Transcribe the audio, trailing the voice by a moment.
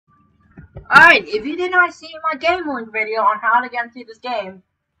Alright, if you did not see my game link video on how to get into this game,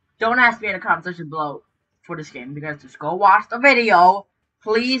 don't ask me in the comment section below for this game, because just go watch the video.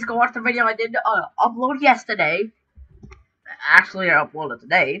 Please go watch the video I did upload yesterday. Actually, I uploaded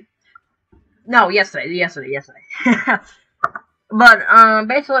today. No, yesterday. But,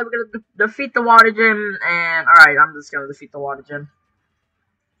 basically, we're gonna defeat the water gym, and, alright, I'm just gonna defeat the water gym.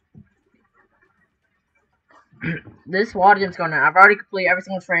 This water gym's going I've already completed every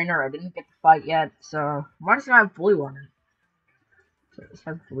single trainer. I didn't get to fight yet, so why does it have blue on it? So it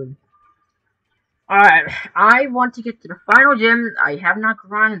has blue. Alright, I want to get to the final gym. I have not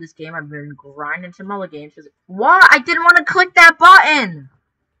grinded this game. I've been grinding some other games. What? I didn't want to click that button!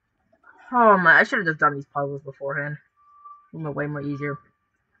 Oh my, I should have just done these puzzles beforehand. It would be way more easier.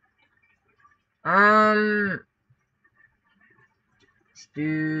 Let's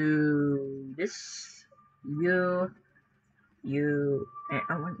do this. You, and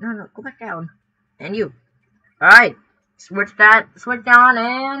oh no, go back down, and you. All right, switch down,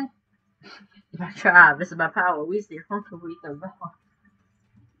 and this is my power. We see read the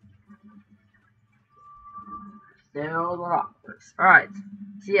still the rockers. All right.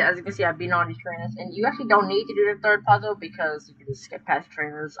 So yeah, as you can see, I've been on these trainers, and you actually don't need to do the third puzzle because you can just skip past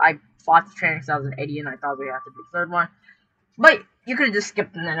trainers. I fought the trainers because I was an idiot, and I thought we had to do the third one, but you could have just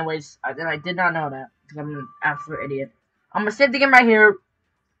skipped them anyways. I did not know that. I'm an absolute idiot. I'm gonna save the game right here.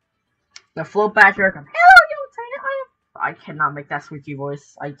 The float Patrick. Hello, you trainer. I cannot make that squeaky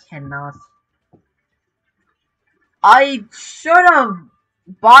voice. I cannot. I should have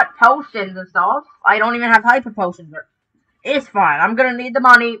bought potions and stuff. I don't even have hyper potions. It's fine. I'm gonna need the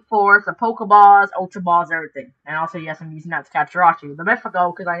money for some Pokeballs, Ultra Balls, everything. And also, yes, I'm using that to catch Jirachi. The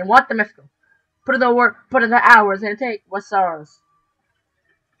Mythical, because I want the Mythical. Put in the work, put in the hours, and take what's ours.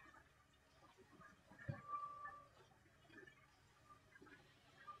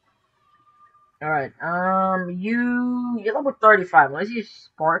 Alright, you're level 35. Let's use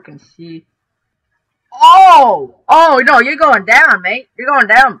Spark and see. Oh! Oh, no, you're going down, mate. You're going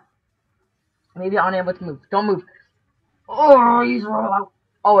down. Maybe I'm unable to move. Don't move. Oh, use roll out.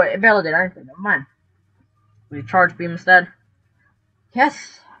 Oh, it barely did anything. Never mind. We charge beam instead.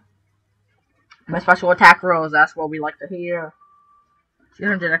 Yes. My special attack rolls, that's what we like to hear.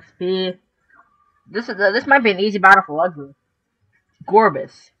 200 XP. This might be an easy battle for Ugly.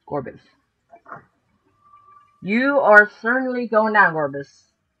 Gorbis. You are certainly going down, Gorbis.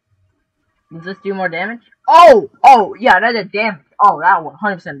 Does this do more damage? Oh, yeah, that did damage. Oh, that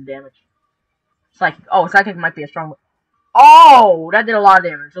 100% damage. Psychic. Oh, Psychic might be a strong. Oh, that did a lot of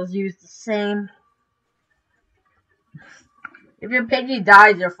damage. Let's use the same. If your Piggy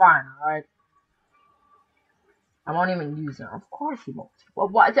dies, you're fine, alright? I won't even use it. Of course you won't. Well,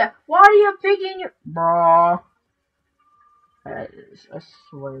 what? Why are you picking your... Bro. I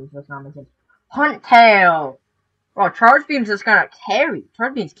swear, that's not making sense. Hunt Tail! Bro, Charge Beam's just gonna carry.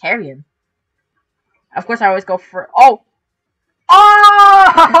 Charge Beam's carrying. Of course, I always go for... Oh!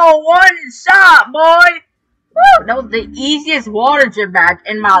 Oh! One shot, boy! Woo! That was the easiest water gym match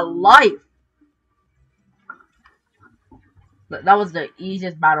in my life. That was the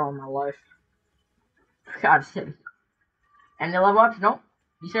easiest battle in my life. God, shit. And the level ups? Nope.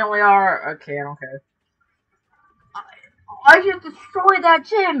 You certainly are. Okay, I don't care. I just destroyed that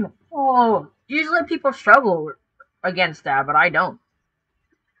gym! Oh, usually people struggle against that, but I don't.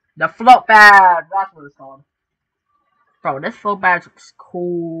 The float badge, that's what it's called. Bro, this float badge looks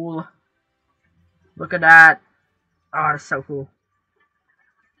cool. Look at that. Oh, that's so cool.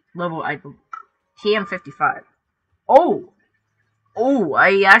 Level item. TM55. Oh! Oh,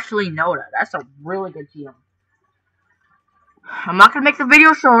 I actually know that. That's a really good TM. I'm not gonna make the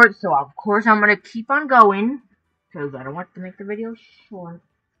video short, so of course I'm gonna keep on going. Because I don't want to make the video short.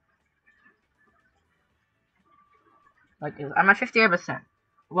 Like, I'm at 58%.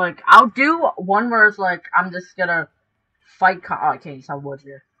 Like, I'll do one where it's like, I'm just gonna fight. Oh, I can't use some words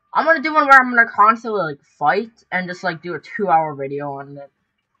here. I'm gonna do one where I'm gonna constantly, like, fight and just, like, do a 2-hour video on it.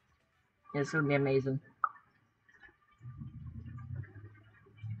 It's gonna be amazing.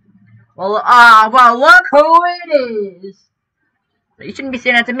 Well, look who it is! You shouldn't be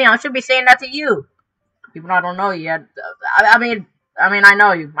saying that to me. I should be saying that to you. People I don't know you yet. I mean, I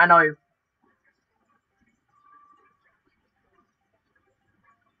know you.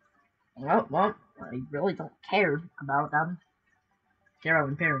 Well, I really don't care about them. Care about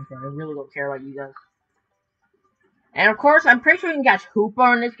my parents, I really don't care about you guys. And of course, I'm pretty sure you can catch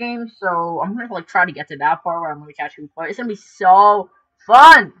Hooper in this game, so I'm gonna like try to get to that part where I'm gonna catch Hooper. It's gonna be so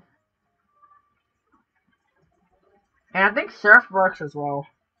fun. And I think Surf works as well.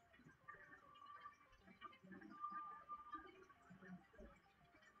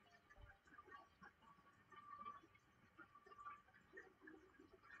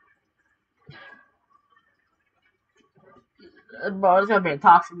 Bro, it's gonna be a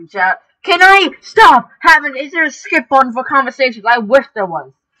toxic chat. Can I stop having? Is there a skip button for conversations? I wish there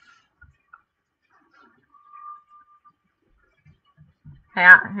was. Hey,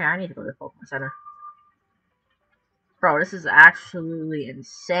 I need to go to the Pokemon Center. Bro, this is absolutely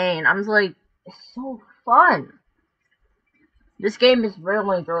insane. I'm just like, it's so fun. This game is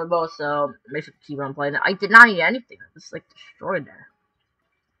really enjoyable, so make sure to keep on playing it. I did not eat anything. I just like destroyed that.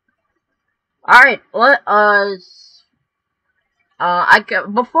 Alright, let us.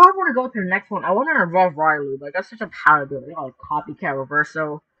 Before I want to go to the next one, I want to involve Riley. Like, that's such a power to do it. You know, like copycat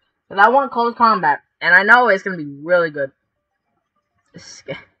reversal. But I want close combat, and I know it's gonna be really good.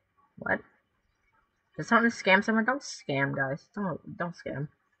 What? Is someone scam someone? Don't scam, guys. Don't scam.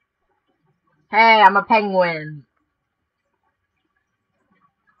 Hey, I'm a penguin.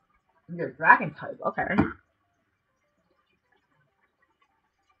 You're a dragon type. Okay.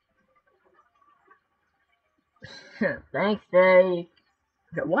 Thanks, Dave.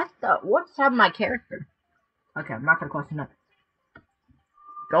 What's up my character? Okay, I'm not gonna question that.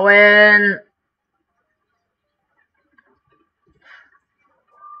 Go in.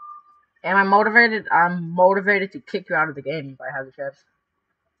 Am I motivated? I'm motivated to kick you out of the game if I have the chance.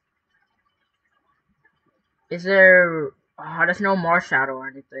 Is there... there's no Mars Shadow or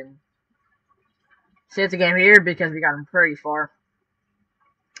anything. See, it's a game here because we got him pretty far.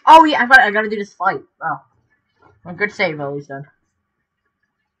 Oh yeah, I gotta do this fight. Oh. A good save at least then.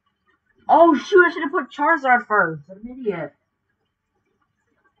 Oh shoot, I should have put Charizard first. I'm an idiot.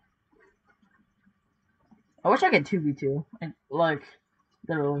 I wish I could 2v2. Like,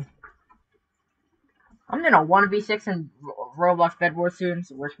 literally. I'm in a 1v6 in Roblox Bed Wars soon,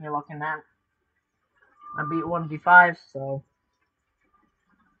 so wish me luck in that. I beat 1v5, so.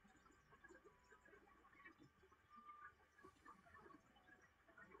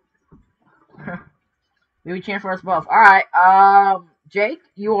 Maybe chance for us both. Alright, Jake,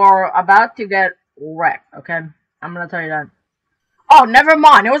 you are about to get wrecked, okay? I'm gonna tell you that. Oh, never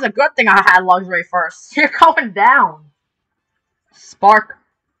mind. It was a good thing I had luxury first. You're going down. Spark.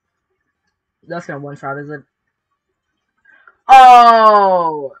 That's gonna one shot, is it?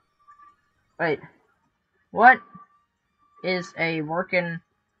 Oh! Wait. What is a working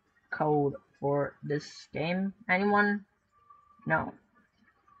code for this game? Anyone? No.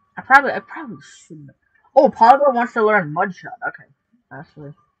 I probably should. Oh, Polygon wants to learn Mudshot. Okay.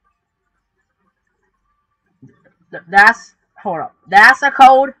 Actually. That's... Hold up. That's a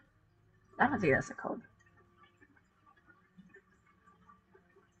code? I don't think that's a code.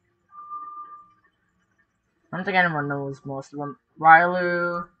 I don't think anyone knows most of them.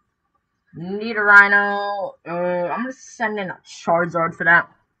 Rylu. Need a Rhino. I'm gonna send in a Charizard for that.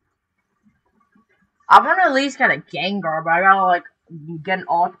 I'm gonna at least get a Gengar, but I gotta, like, get an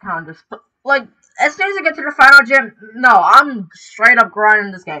off count just... Like, as soon as I get to the final gym, no, I'm straight up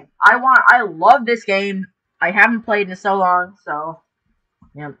grinding this game. I love this game. I haven't played in so long, so...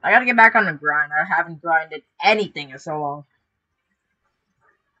 Yeah, I gotta get back on the grind. I haven't grinded anything in so long.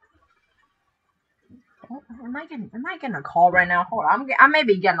 Am I getting a call right now? Hold on, I may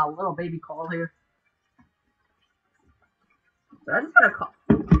be getting a little baby call here. So I just got a call.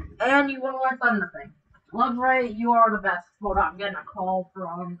 And you want to learn Thunder thing. Love Ray, you are the best. Hold on, I'm getting a call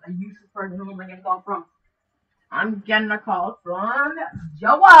from a useless person. Who am I getting a call from? I'm getting a call from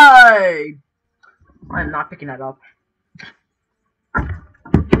Joey! I'm not picking that up.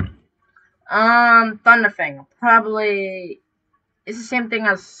 Thunderfang. Probably... It's the same thing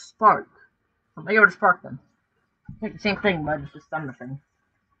as Spark. I'm gonna go to Spark then. It's like the same thing, but it's just Thunderfang.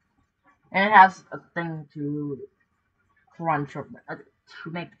 And it has a thing to crunch or to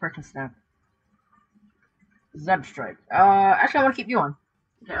make the person snap. Zeb Strike. Actually I want to keep you on.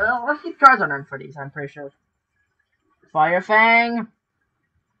 Okay, let's keep Charizard on for these, I'm pretty sure. Fire Fang.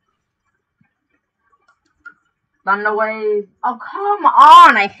 Thunder Wave. Oh, come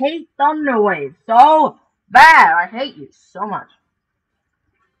on! I hate Thunder Wave so bad. I hate you so much.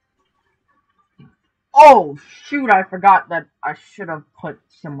 Oh, shoot, I forgot that I should have put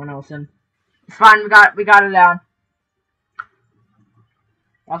someone else in. It's fine, we got it down.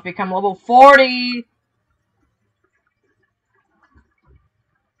 Let's become level 40.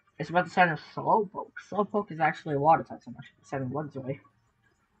 It's about to send a Slowpoke. Slowpoke is actually a water type, so I'm actually sending Bloods away.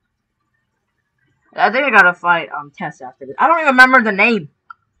 I think I gotta fight Tess after this. I don't even remember the name.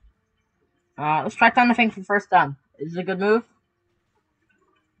 Let's try Thunderfang for first time. Is it a good move?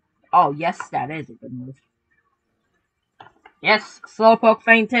 Oh, yes, that is a good move. Yes, Slowpoke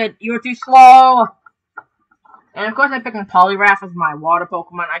fainted. You were too slow. And of course I'm picking Poliwrath as my water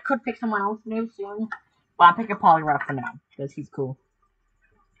Pokemon. I could pick someone else new soon. But I'm picking Poliwrath for now. Because he's cool.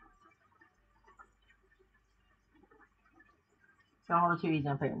 Don't hold it too easy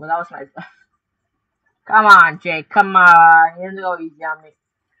on paper, but that was nice. Come on, Jake. Come on. You're gonna go easy on me.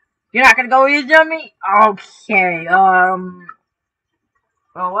 You're not gonna go easy on me? Okay. Oh,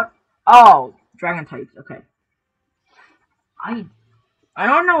 what? Oh, dragon types. Okay. I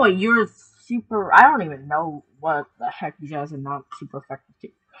don't know what your super. I don't even know what the heck these guys are not super effective to.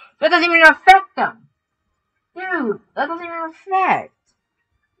 That doesn't even affect them, dude. That doesn't even affect.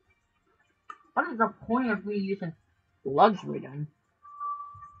 What is the point of me using luxury then?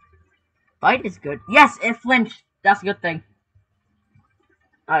 Bite is good. Yes, it flinched. That's a good thing.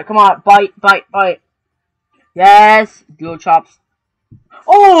 Alright, come on. Bite, bite, bite. Yes. Dual chops.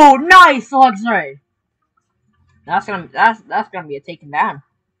 Oh, nice luxury. That's gonna be a taken down.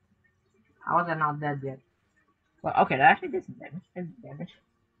 How is that not dead yet? Well, okay, that actually did some damage.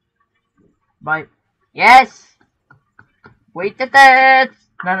 Bite. Yes. Wait at that.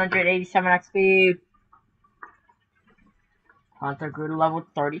 987 XP. Hunter grew to level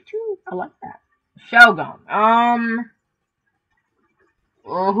 32. I like that. Shogun.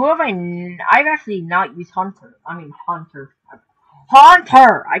 Well, who have I've actually not used Hunter. I mean, Hunter.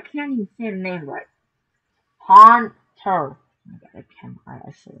 Hunter! I can't even say the name right. Hunter. Oh my god, I can't.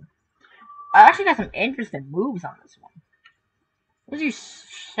 I see. I actually got some interesting moves on this one. Let's use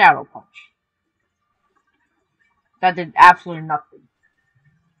Shadow Punch. That did absolutely nothing.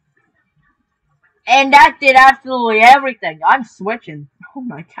 And that did absolutely everything. I'm switching. Oh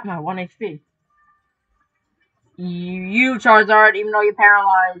my god, my 1 HP. You Charizard, even though you're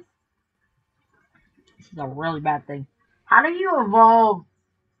paralyzed. This is a really bad thing. How do you evolve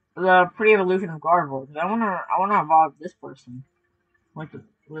the pre-evolution of Gardevoir? I wanna evolve this person. Like,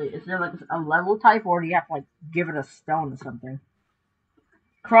 is there like a level type, or do you have to like give it a stone or something?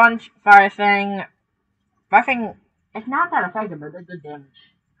 Crunch, Fire Fang. Fire Fang, it's not that effective, but it's good damage.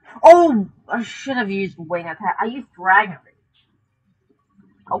 Oh, I should have used Wing Attack. I used Dragon Rage.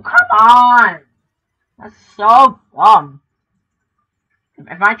 Oh, come on! That's so dumb.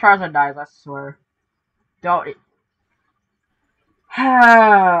 If my Charizard dies, I swear. Don't.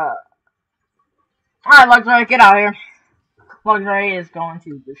 Alright, Luxray, get out of here. Luxray is going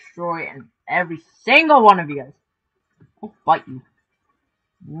to destroy every single one of you guys. I'll bite you.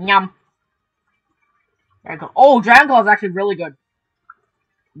 Nyum. There you go. Oh, Dragon Claw is actually really good.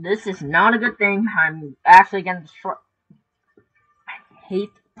 This is not a good thing. I'm actually going to destroy. I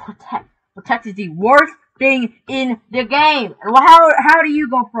hate Protect. Protect is the worst thing in the game. How do you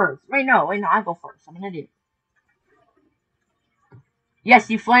go first? Wait, no, I go first. I'm an idiot. Yes,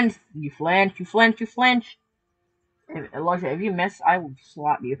 you flinch. You flinch. You flinch. You flinch. If you miss, I will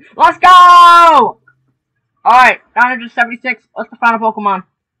slap you. Let's go! Alright, 976. What's the final Pokemon?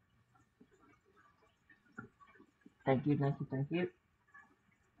 Thank you, thank you, thank you.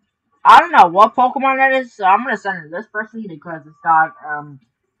 I don't know what Pokemon that is, so I'm gonna send it to this person because it's got,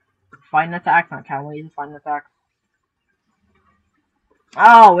 fighting attack, not Cavalier, fighting attack.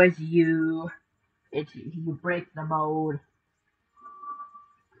 Oh, it's you. It's you break the mode.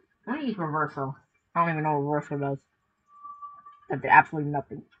 I'm gonna use Reversal. I don't even know what Reversal does. That did absolutely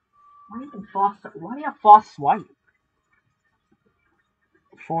nothing. Why do you have False Swipe?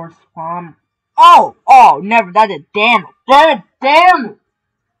 Force Palm. Oh, never. That did damage. That did damage.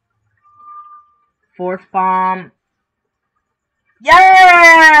 Force Palm.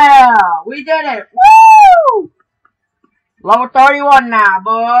 Yeah! We did it! Woo! Level 31 now,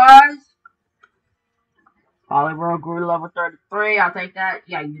 boys. Poliwhirl grew to level 33. I'll take that.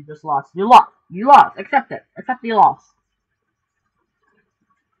 Yeah, you just lost. You lost. You lost. Accept it. Accept the loss.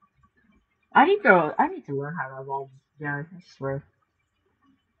 I need to learn how to evolve. Yeah, I swear.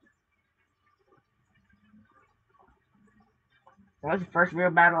 That was the first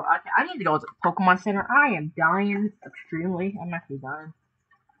real battle. I need to go to Pokemon Center. I am dying extremely. I'm actually dying.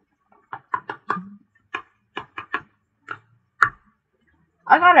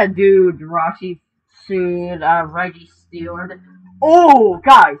 I gotta do Jirachi Soothe, Registeel. Oh,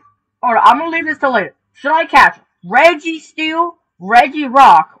 guys. Alright, I'm gonna leave this till later. Should I catch Registeel,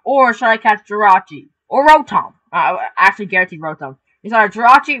 Regirock, or should I catch Jirachi? Or Rotom? Actually, guaranteed Rotom. It's either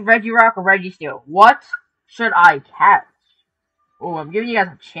Jirachi, Regirock, or Registeel. What should I catch? Oh, I'm giving you guys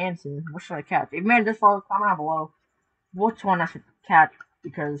a chance. What should I catch? If you made this far, comment down below which one I should catch,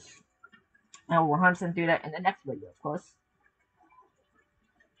 because I will 100% do that in the next video, of course.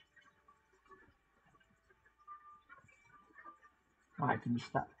 Alright, can you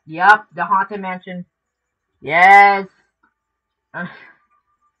stop? Yep, the Haunted Mansion. Yes.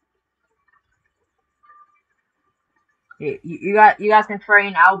 You guys can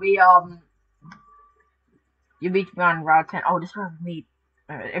train. I'll be you beat me on Route 10. Oh, this one meet.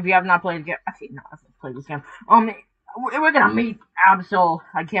 If you have not played the game, actually no, I've played this game. We're gonna meet Absol.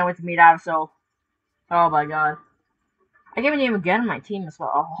 I can't wait to meet Absol. Oh my god. I can't even get in my team as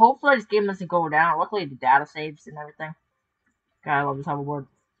well. Hopefully this game doesn't go down. Luckily the data saves and everything. God, I love this hoverboard.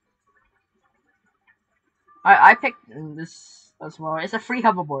 I picked this as well. It's a free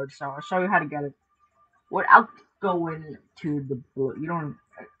hoverboard, so I'll show you how to get it without going to the blue. You don't.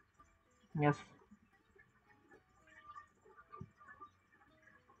 Yes.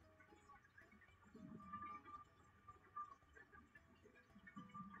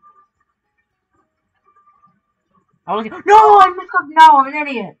 I was like, no, I missed up. No, I'm an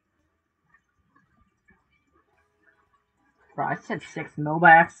idiot. Bro, I said 6 mil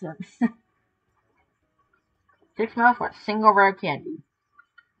by accident. 6 mil for a single rare candy.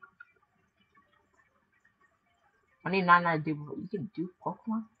 I need 99 duplicate. You can dupe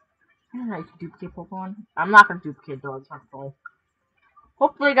Pokemon? I didn't know you can duplicate Pokemon. I'm not gonna duplicate though, it's not cool.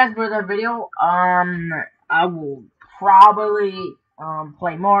 Hopefully you guys enjoyed that video. I will probably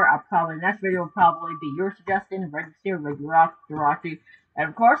play more. Next video will probably be your suggestion, Register, Regular Roxy. And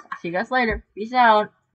of course, see you guys later. Peace out.